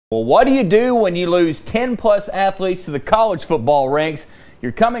Well, what do you do when you lose 10-plus athletes to the college football ranks?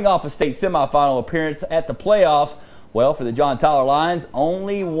 You're coming off a state semifinal appearance at the playoffs. Well, for the John Tyler Lions,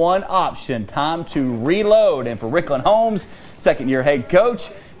 only one option, time to reload. And for Rickland Holmes, second-year head coach,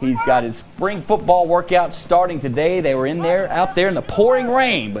 he's got his spring football workout starting today. They were out there in the pouring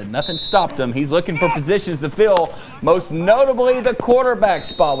rain, but nothing stopped them. He's looking for positions to fill, most notably the quarterback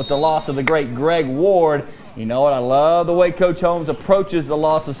spot with the loss of the great Greg Ward. You know what? I love the way Coach Holmes approaches the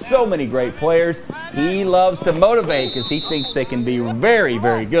loss of so many great players. He loves to motivate because he thinks they can be very,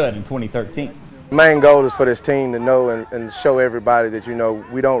 very good in 2013. The main goal is for this team to know and show everybody that, you know,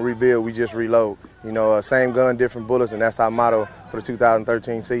 we don't rebuild, we just reload. You know, same gun, different bullets, and that's our motto for the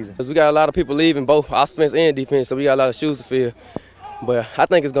 2013 season. We got a lot of people leaving, both offense and defense, so we got a lot of shoes to fill. But I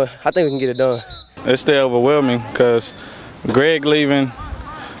think we can get it done. It's still overwhelming because Greg leaving,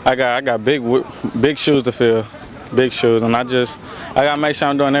 I got big shoes to fill, big shoes, and I got to make sure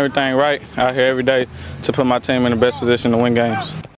I'm doing everything right out here every day to put my team in the best position to win games.